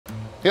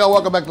Hey all,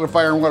 welcome back to the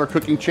Fire and Water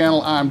Cooking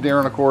Channel. I'm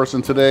Darren, of course,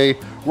 and today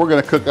we're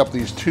going to cook up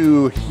these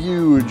two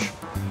huge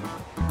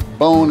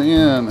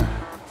bone-in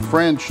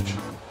Frenched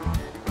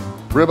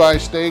ribeye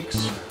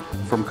steaks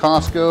from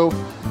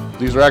Costco.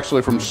 These are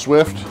actually from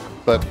Swift,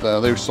 but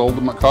they've sold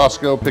them at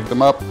Costco, picked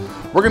them up.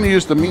 We're going to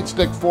use the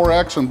MeatStick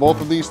 4X on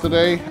both of these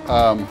today.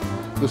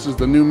 This is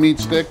the new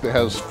MeatStick that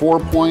has 4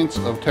 points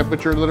of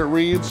temperature that it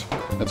reads.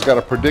 It's got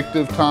a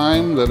predictive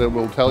time that it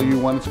will tell you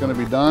when it's going to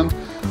be done.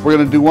 We're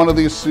going to do one of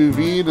these sous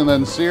vide and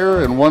then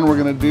sear, and one we're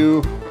going to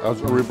do a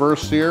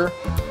reverse sear,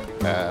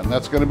 and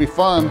that's going to be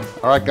fun.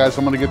 All right, guys,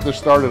 I'm going to get this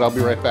started. I'll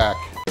be right back.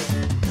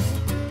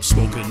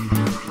 Smoking,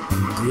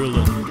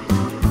 grilling,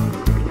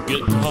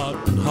 getting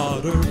hot and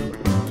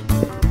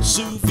hotter,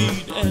 sous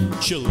vide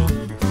and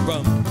chilling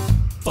from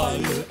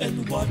fire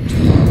and water.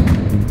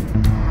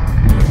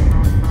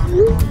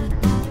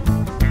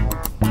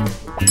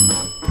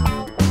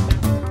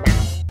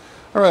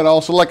 All right,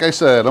 also, like I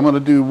said, I'm going to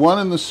do one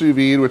in the sous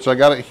vide, which I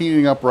got it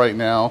heating up right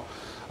now.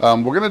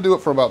 We're going to do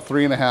it for about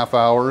 3.5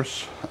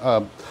 hours.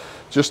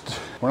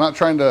 We're not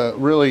trying to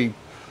really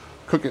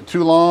cook it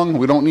too long.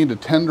 We don't need to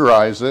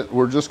tenderize it.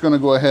 We're just going to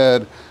go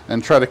ahead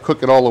and try to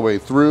cook it all the way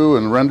through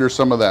and render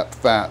some of that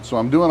fat. So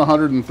I'm doing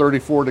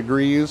 134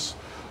 degrees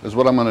is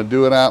what I'm going to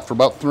do it at for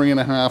about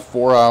 3.5,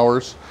 4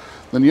 hours.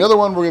 Then the other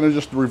one we're going to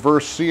just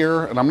reverse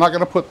sear, and I'm not going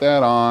to put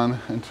that on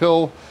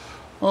until,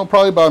 well,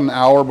 probably about an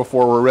hour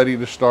before we're ready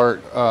to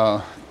start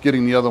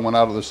getting the other one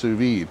out of the sous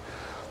vide.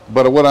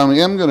 But what I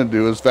am going to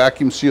do is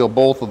vacuum seal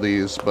both of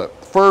these, but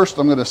first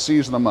I'm going to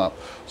season them up.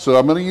 So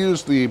I'm going to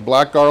use the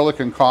black garlic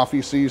and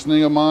coffee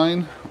seasoning of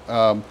mine.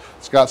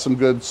 It's got some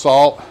good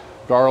salt,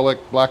 garlic,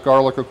 black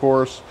garlic of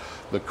course,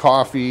 the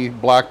coffee,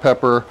 black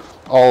pepper,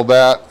 all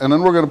that. And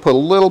then we're going to put a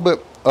little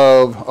bit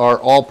of our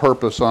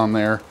all-purpose on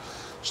there,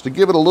 just to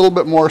give it a little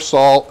bit more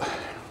salt,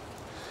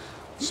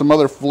 some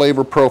other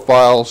flavor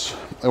profiles.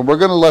 And we're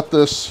going to let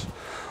this,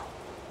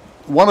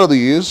 one of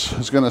these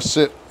is going to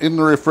sit in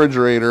the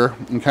refrigerator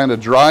and kind of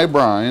dry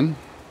brine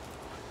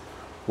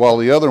while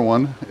the other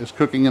one is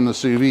cooking in the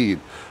sous vide.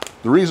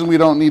 The reason we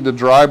don't need to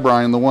dry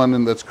brine the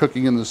one that's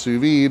cooking in the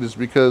sous vide is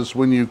because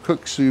when you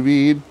cook sous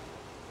vide,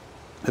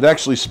 it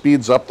actually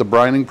speeds up the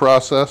brining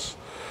process.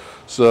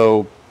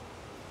 So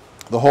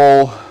the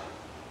whole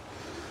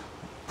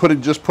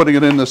just putting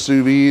it in the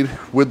sous vide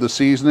with the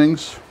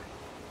seasonings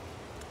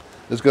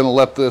is going to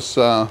let this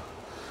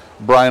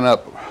brine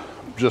up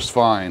just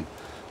fine.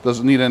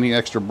 Doesn't need any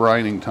extra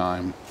brining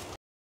time.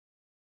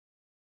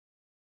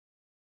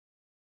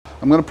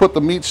 I'm going to put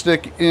the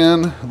MeatStick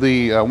in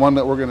the one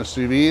that we're going to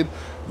sous vide,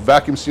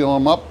 vacuum seal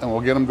them up, and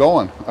we'll get them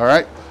going. All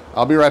right,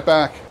 I'll be right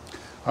back.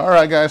 All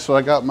right, guys, so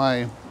I got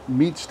my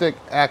MeatStick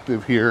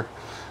active here,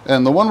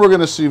 and the one we're going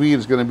to sous vide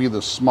is going to be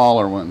the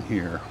smaller one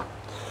here.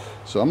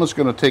 So I'm just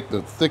going to take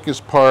the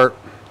thickest part,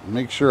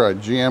 make sure I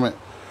jam it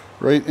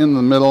right in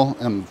the middle,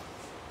 and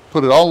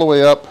put it all the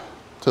way up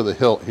to the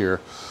hilt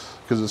here,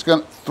 because it's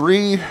got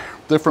 3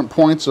 different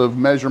points of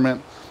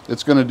measurement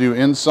it's going to do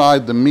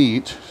inside the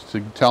meat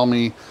to tell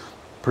me,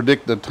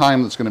 predict the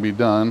time that's going to be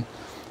done.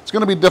 It's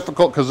going to be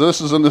difficult because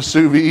this is in the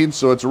sous vide,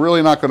 so it's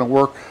really not going to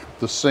work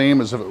the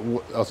same as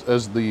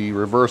the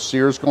reverse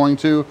sear is going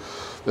to.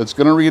 It's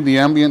going to read the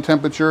ambient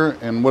temperature,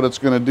 and what it's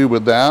going to do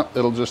with that,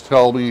 it'll just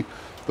tell me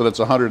that it's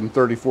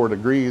 134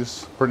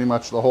 degrees pretty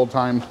much the whole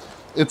time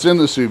it's in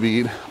the sous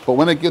vide. But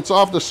when it gets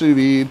off the sous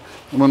vide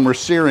and when we're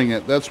searing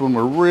it, that's when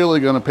we're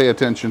really going to pay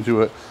attention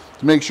to it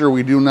to make sure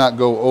we do not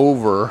go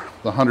over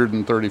the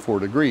 134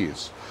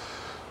 degrees.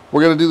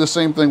 We're going to do the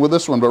same thing with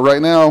this one, but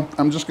right now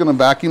I'm just going to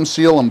vacuum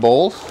seal them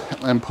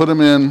both and put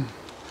them in.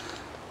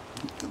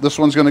 This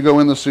one's going to go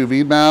in the sous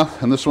vide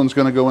bath, and this one's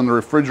going to go in the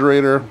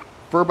refrigerator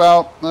for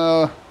about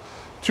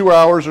 2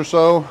 hours or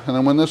so. And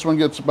then when this one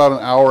gets about an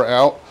hour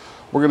out,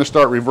 we're going to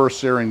start reverse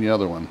searing the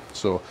other one.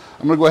 So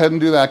I'm going to go ahead and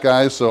do that,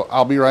 guys, so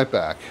I'll be right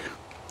back.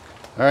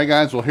 All right,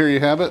 guys, well, here you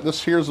have it.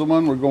 Here's the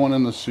one we're going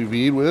in the sous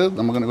vide with.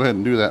 I'm going to go ahead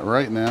and do that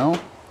right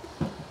now.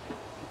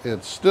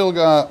 It's still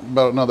got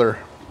about another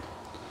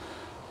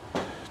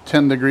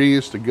 10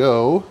 degrees to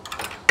go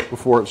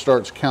before it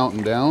starts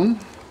counting down.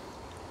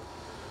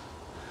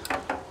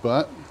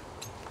 But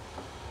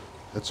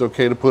it's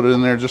okay to put it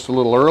in there just a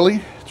little early.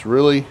 It's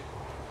really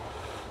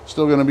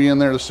still going to be in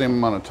there the same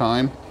amount of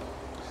time.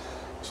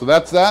 So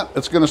that's that.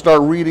 It's going to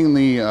start reading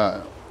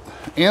the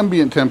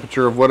ambient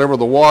temperature of whatever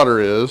the water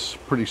is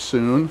pretty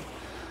soon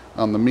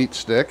on the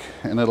MeatStick,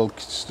 and it'll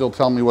still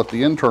tell me what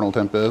the internal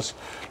temp is.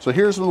 So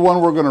here's the one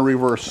we're going to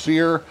reverse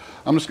sear.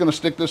 I'm just going to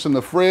stick this in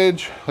the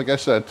fridge, like I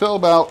said, till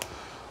about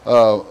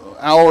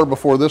hour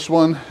before this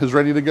one is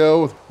ready to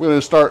go. We're going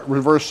to start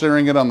reverse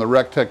searing it on the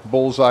RecTeq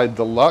Bullseye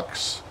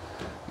Deluxe,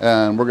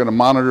 and we're going to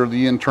monitor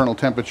the internal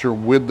temperature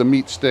with the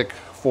MeatStick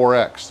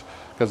 4X,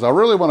 because I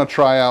really want to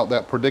try out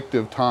that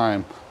predictive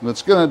time, and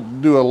it's going to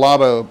do a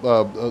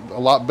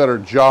lot better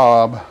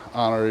job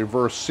on a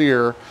reverse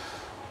sear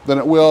than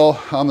it will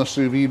on the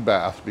sous vide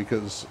bath,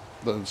 because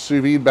the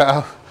sous vide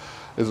bath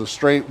is a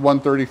straight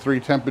 133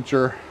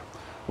 temperature,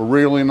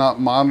 we're really not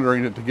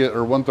monitoring it to get,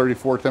 or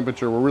 134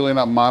 temperature, we're really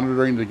not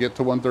monitoring to get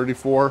to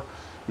 134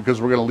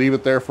 because we're going to leave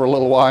it there for a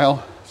little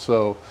while.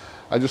 So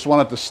I just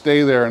want it to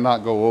stay there and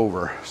not go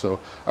over. So,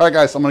 all right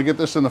guys, I'm going to get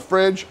this in the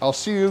fridge. I'll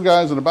see you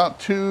guys in about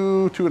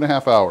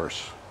 2.5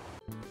 hours.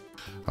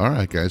 All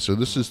right guys, so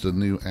this is the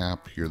new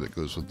app here that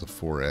goes with the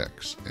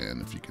 4X.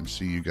 And if you can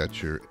see, you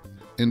got your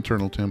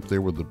internal temp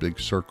there with the big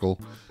circle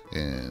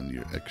and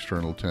your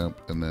external temp.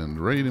 And then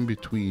right in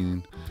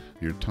between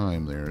your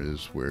time there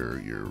is where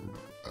your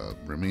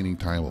remaining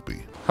time will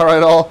be. All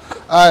right, all,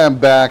 I am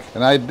back,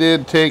 and I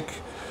did take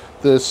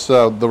this,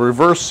 the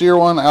reverse sear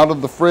one out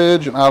of the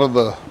fridge and out of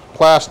the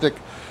plastic.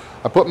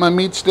 I put my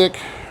MeatStick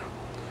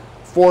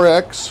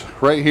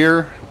 4X right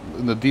here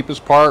in the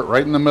deepest part,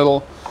 right in the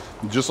middle,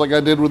 just like I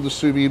did with the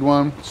sous vide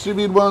one. Sous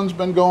vide one's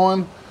been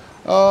going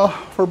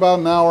for about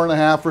an hour and a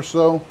half or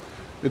so.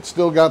 It's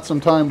still got some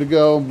time to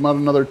go, about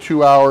another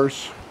 2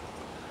 hours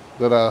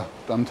that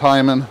I'm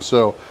timing.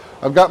 So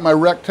I've got my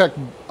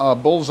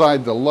RecTeq Bullseye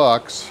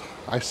Deluxe.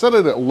 I set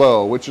it at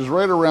low, which is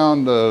right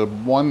around the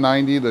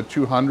 190 to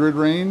 200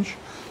 range.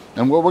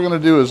 And what we're gonna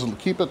do is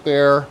keep it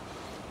there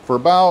for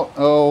about,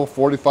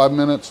 45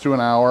 minutes to an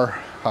hour.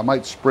 I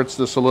might spritz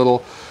this a little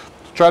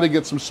to try to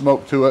get some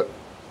smoke to it.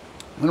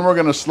 Then we're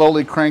gonna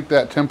slowly crank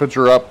that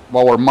temperature up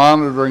while we're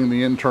monitoring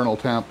the internal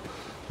temp,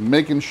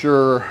 making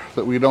sure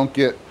that we don't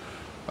get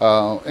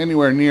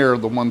anywhere near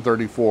the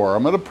 134.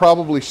 I'm gonna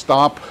probably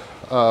stop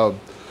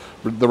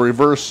the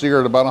reverse sear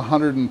at about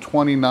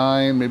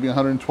 129, maybe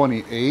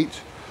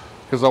 128,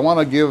 because I want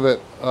to give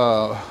it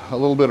a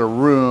little bit of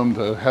room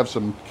to have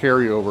some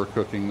carryover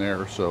cooking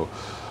there. So,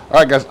 all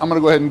right guys, I'm going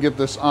to go ahead and get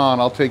this on.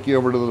 I'll take you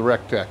over to the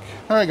RecTeq.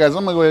 All right guys,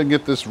 I'm going to go ahead and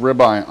get this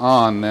ribeye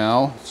on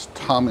now. It's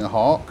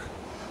Tomahawk.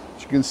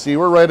 As you can see,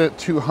 we're right at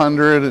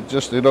 200.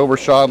 It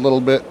overshot a little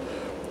bit,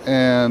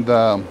 and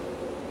now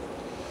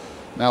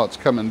it's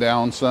coming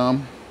down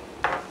some.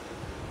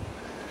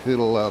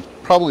 It'll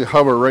probably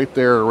hover right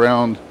there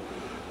around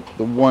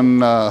the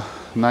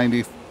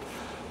 190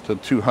 to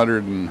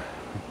 200 and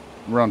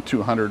around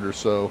 200 or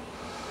so.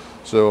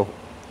 So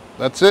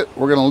that's it.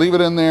 We're going to leave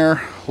it in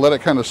there, let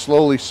it kind of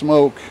slowly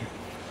smoke.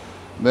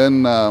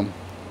 Then we're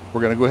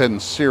going to go ahead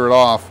and sear it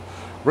off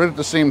right at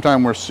the same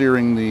time we're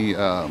searing the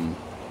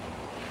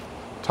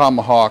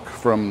tomahawk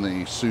from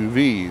the sous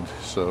vide.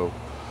 So,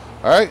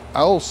 all right,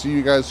 I'll see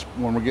you guys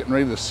when we're getting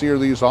ready to sear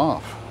these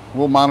off.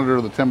 We'll monitor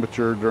the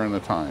temperature during the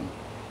time.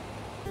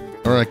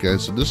 All right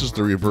guys, so this is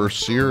the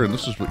reverse sear, and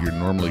this is what you're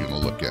normally going to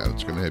look at.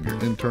 It's going to have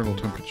your internal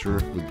temperature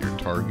with your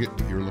target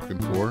that you're looking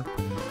for.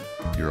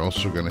 You're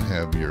also going to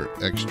have your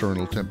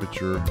external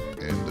temperature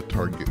and the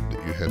target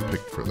that you had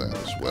picked for that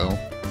as well.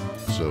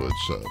 So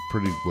it's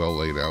pretty well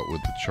laid out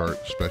with the chart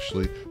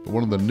especially. But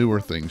one of the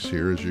newer things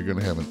here is you're going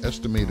to have an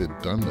estimated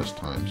done this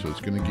time. So it's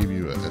going to give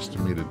you an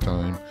estimated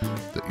time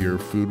that your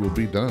food will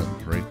be done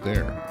right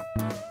there.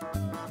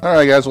 All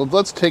right guys, well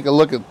let's take a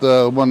look at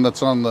the one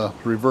that's on the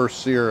reverse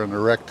sear and the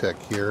RecTeq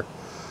here.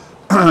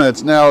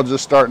 It's now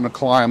just starting to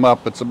climb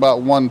up. It's about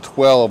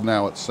 112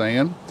 now, it's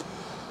saying.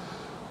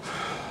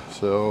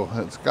 So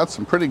it's got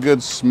some pretty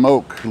good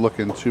smoke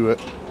looking to it.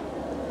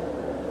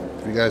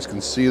 If you guys can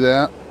see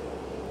that.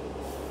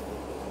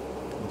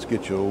 Let's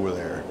get you over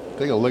there.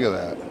 Take a look at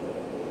that.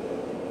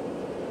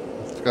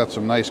 It's got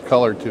some nice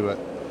color to it.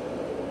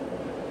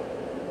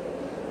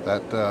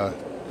 That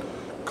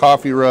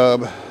coffee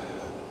rub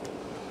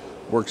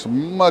works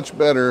much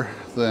better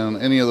than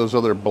any of those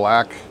other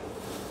black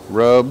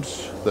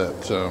rubs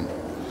that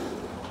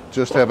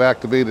just have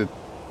activated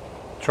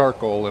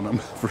charcoal in them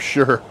for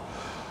sure.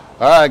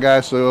 All right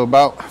guys, so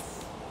about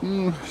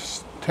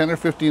 10 or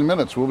 15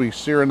 minutes we'll be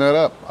searing that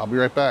up. I'll be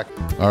right back.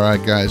 All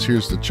right guys,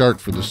 here's the chart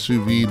for the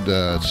sous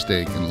vide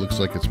steak, and it looks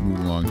like it's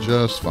moving along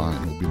just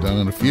fine. We'll be done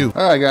in a few.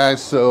 All right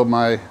guys, so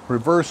my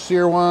reverse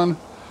sear one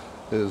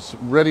is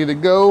ready to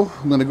go.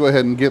 I'm gonna go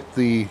ahead and get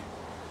the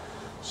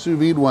sous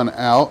vide one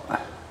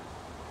out.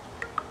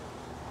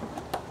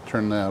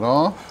 Turn that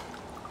off.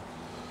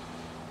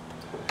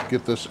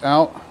 Get this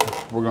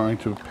out. We're going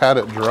to pat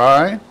it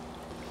dry.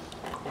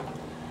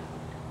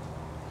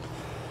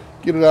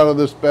 Get it out of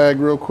this bag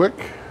real quick.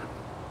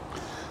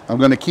 I'm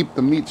going to keep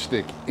the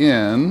MeatStick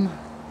in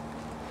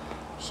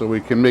so we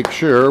can make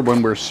sure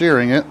when we're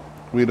searing it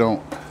we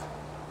don't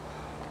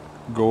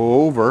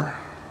go over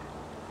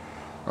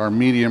our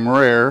medium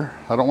rare.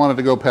 I don't want it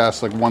to go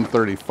past like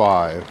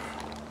 135.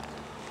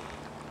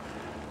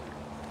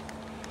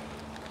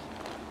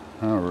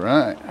 All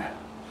right,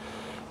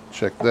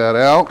 check that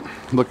out.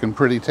 Looking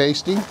pretty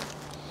tasty.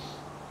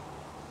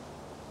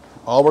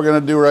 All we're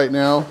gonna do right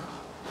now,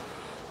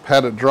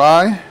 pat it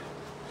dry,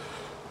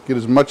 get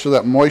as much of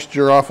that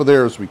moisture off of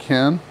there as we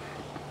can.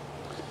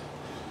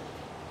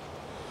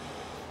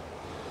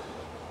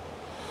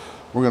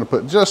 We're gonna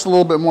put just a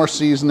little bit more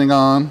seasoning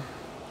on.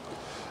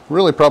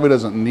 Really probably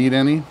doesn't need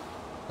any,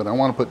 but I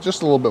wanna put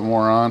just a little bit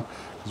more on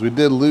because we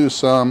did lose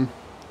some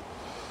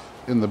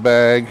in the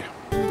bag.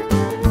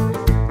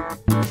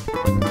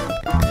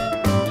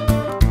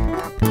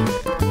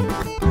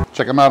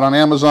 Check them out on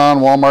Amazon,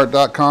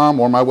 Walmart.com,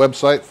 or my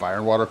website,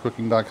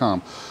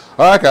 fireandwatercooking.com.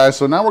 All right, guys,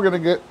 so now we're going to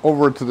get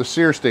over to the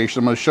sear station.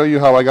 I'm going to show you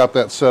how I got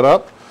that set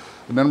up,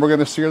 and then we're going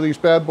to sear these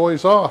bad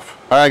boys off.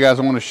 All right, guys,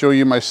 I want to show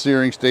you my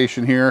searing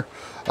station here.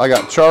 I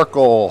got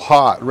charcoal,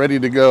 hot, ready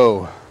to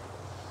go.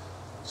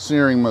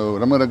 Searing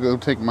mode. I'm going to go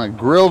take my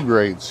grill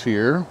grates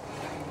here,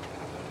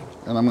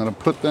 and I'm going to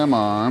put them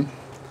on.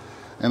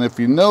 And if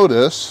you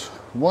notice,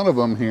 one of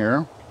them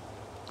here,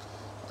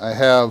 I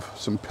have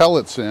some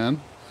pellets in.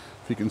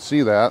 If you can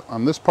see that.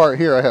 On this part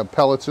here, I have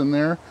pellets in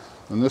there,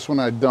 and this one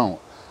I don't.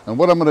 And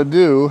what I'm going to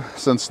do,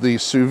 since the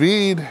sous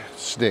vide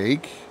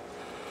steak,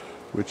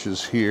 which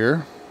is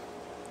here,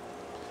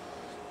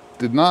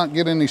 did not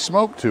get any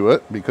smoke to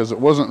it because it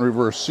wasn't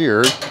reverse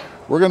seared,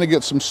 we're going to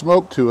get some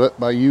smoke to it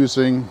by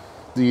using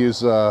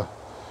these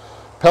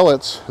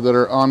pellets that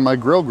are on my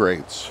grill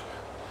grates.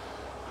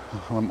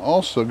 I'm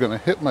also going to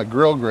hit my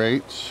grill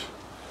grates,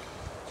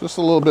 just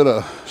a little bit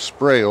of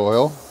spray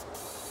oil,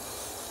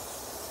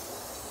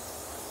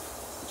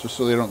 just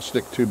so they don't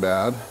stick too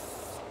bad.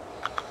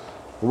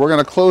 We're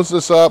going to close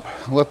this up,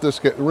 let this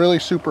get really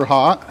super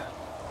hot,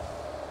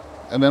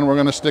 and then we're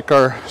going to stick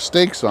our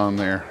steaks on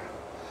there.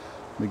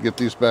 Let me get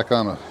these back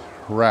on a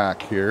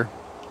rack here.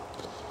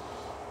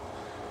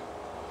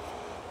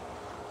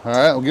 All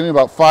right, well, give me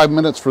about 5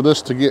 minutes for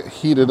this to get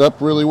heated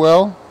up really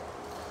well,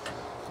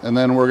 and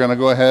then we're going to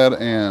go ahead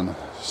and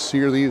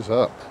sear these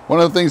up. One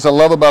of the things I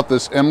love about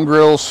this M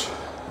Grills,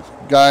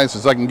 guys,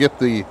 is I can get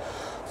the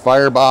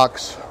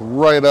firebox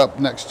right up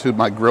next to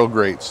my grill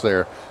grates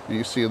there. And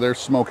you see they're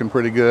smoking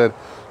pretty good.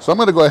 So I'm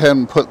going to go ahead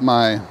and put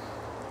my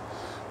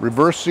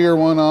reverse sear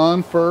one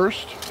on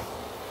first.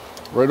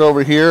 Right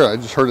over here, I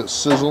just heard it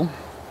sizzle.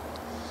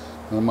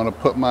 And I'm going to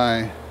put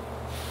my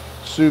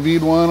sous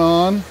vide one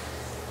on.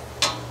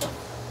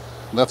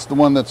 That's the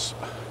one that's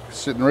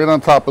sitting right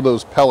on top of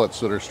those pellets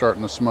that are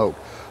starting to smoke.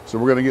 So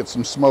we're going to get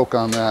some smoke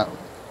on that.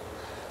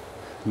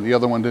 The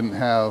other one didn't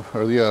have,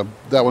 or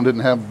that one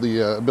didn't have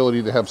the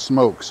ability to have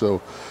smoke.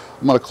 So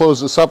I'm going to close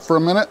this up for a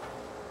minute,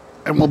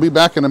 and we'll be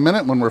back in a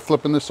minute when we're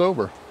flipping this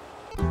over.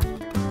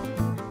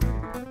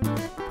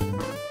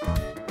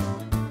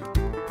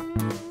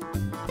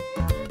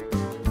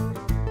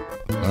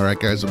 All right,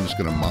 guys, I'm just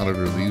going to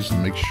monitor these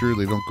and make sure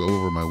they don't go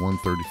over my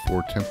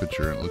 134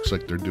 temperature. It looks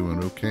like they're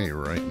doing okay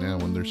right now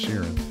when they're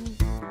searing.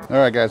 All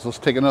right, guys, let's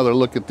take another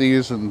look at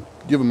these and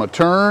give them a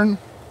turn.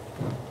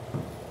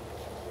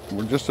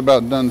 We're just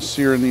about done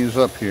searing these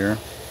up here.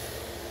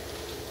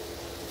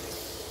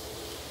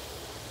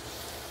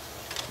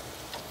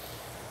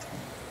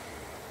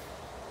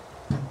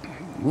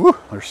 Woo,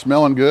 they're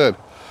smelling good.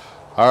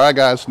 All right,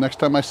 guys, next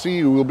time I see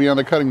you, we'll be on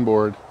the cutting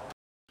board.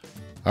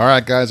 All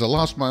right, guys, I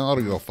lost my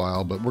audio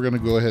file, but we're going to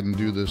go ahead and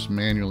do this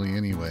manually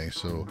anyway.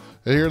 So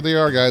here they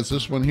are, guys.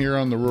 This one here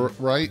on the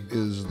right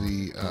is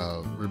the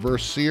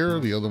reverse sear.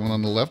 The other one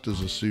on the left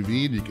is a sous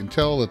vide. You can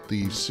tell that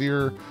the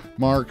sear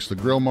marks, the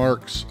grill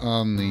marks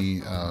on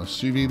the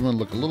sous vide one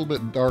look a little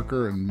bit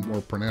darker and more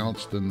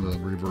pronounced than the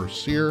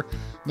reverse sear.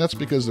 And that's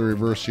because the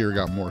reverse sear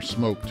got more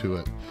smoke to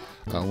it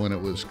when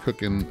it was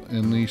cooking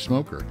in the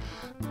smoker.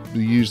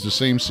 We used the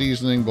same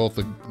seasoning, both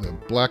the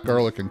black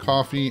garlic and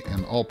coffee,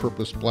 and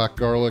all-purpose black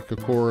garlic,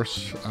 of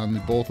course, on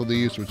both of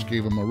these, which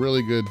gave them a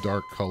really good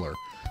dark color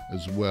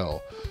as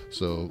well.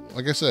 So,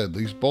 like I said,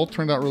 these both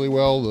turned out really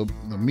well. The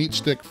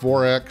MeatStick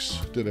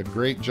 4X did a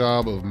great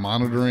job of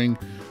monitoring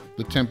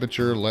the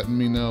temperature, letting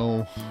me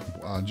know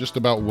just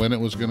about when it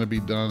was going to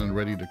be done and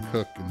ready to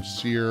cook and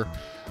sear.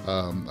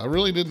 I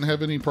really didn't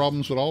have any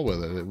problems at all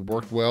with it. It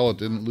worked well. It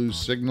didn't lose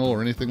signal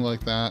or anything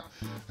like that.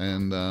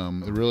 And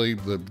it really,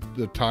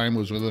 the time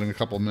was within a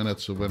couple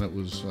minutes of when it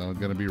was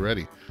going to be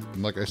ready.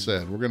 And like I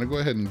said, we're going to go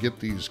ahead and get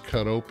these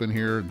cut open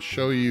here and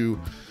show you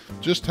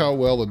just how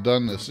well the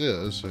doneness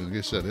is. And like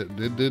I said,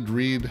 it did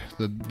read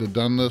the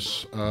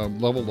doneness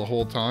level the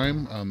whole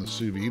time on the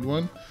sous vide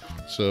one.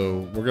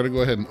 So we're going to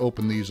go ahead and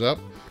open these up.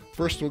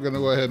 First, we're going to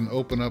go ahead and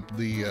open up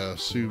the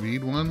sous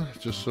vide one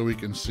just so we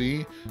can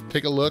see.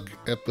 Take a look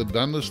at the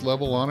doneness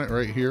level on it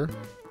right here.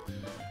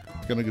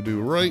 Going to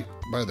do right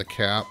by the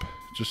cap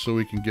just so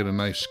we can get a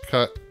nice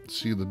cut,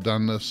 see the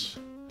doneness.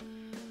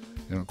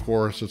 And of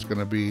course, it's going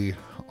to be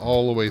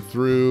all the way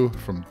through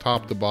from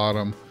top to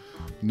bottom.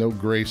 No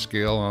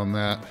grayscale on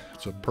that.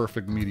 It's a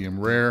perfect medium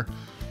rare.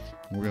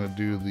 We're going to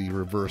do the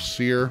reverse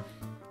sear.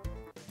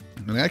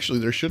 And actually,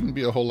 there shouldn't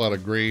be a whole lot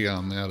of gray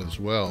on that as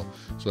well.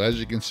 So as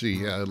you can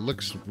see, yeah, it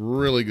looks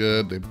really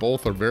good. They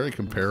both are very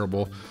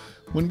comparable.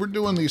 When we're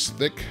doing these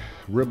thick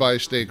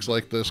ribeye steaks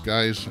like this,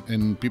 guys,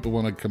 and people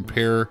want to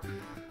compare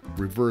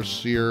reverse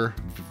sear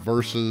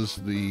versus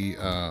the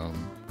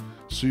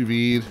sous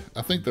vide,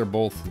 I think they're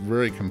both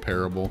very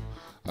comparable.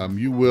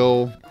 You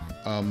will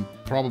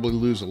probably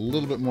lose a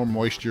little bit more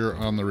moisture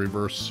on the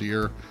reverse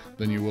sear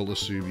than you will the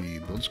sous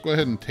vide. But let's go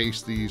ahead and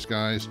taste these,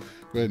 guys.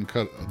 Go ahead and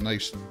cut a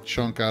nice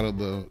chunk out of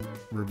the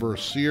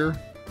reverse sear.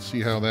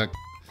 See how that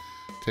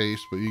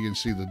tastes. But you can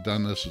see the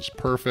doneness is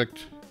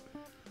perfect.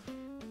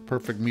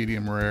 Perfect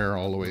medium rare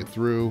all the way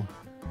through.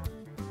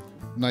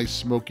 Nice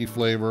smoky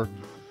flavor.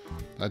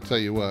 I tell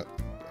you what,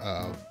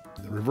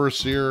 reverse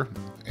sear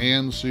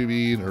and sous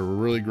vide are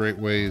really great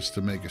ways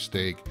to make a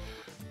steak.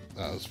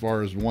 As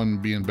far as one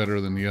being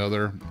better than the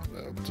other,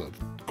 it's a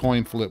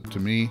coin flip to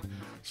me.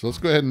 So let's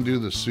go ahead and do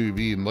the sous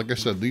vide. And like I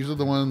said, these are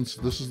the ones,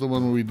 this is the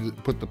one where we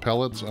put the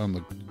pellets on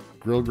the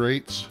grill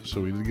grates,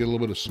 so we get a little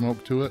bit of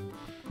smoke to it.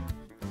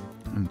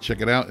 And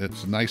check it out,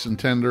 it's nice and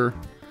tender,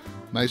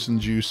 nice and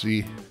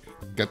juicy,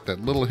 got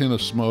that little hint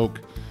of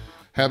smoke.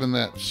 Having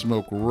that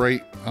smoke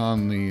right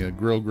on the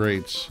grill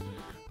grates,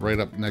 right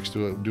up next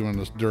to it, doing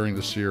this during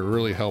the sear,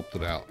 really helped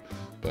it out.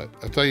 But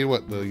I tell you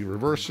what, the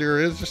reverse sear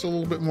is just a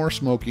little bit more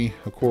smoky,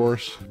 of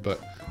course, but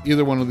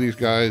either one of these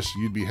guys,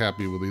 you'd be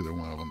happy with either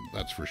one of them,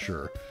 that's for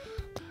sure.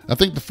 I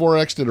think the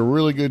 4X did a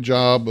really good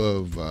job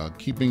of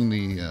keeping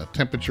the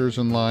temperatures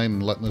in line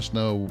and letting us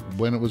know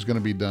when it was going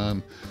to be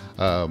done.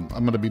 I'm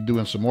going to be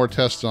doing some more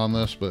tests on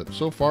this, but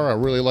so far I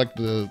really like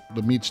the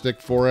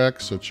MeatStick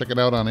 4X, so check it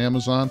out on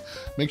Amazon.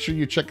 Make sure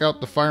you check out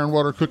the Fire and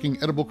Water Cooking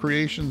Edible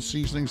Creations,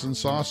 Seasonings, and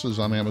Sauces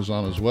on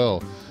Amazon as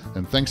well.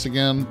 And thanks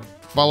again.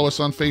 Follow us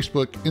on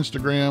Facebook,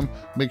 Instagram.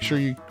 Make sure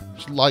you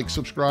like,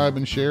 subscribe,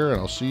 and share,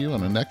 and I'll see you on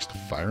the next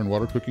Fire and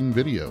Water Cooking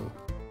video.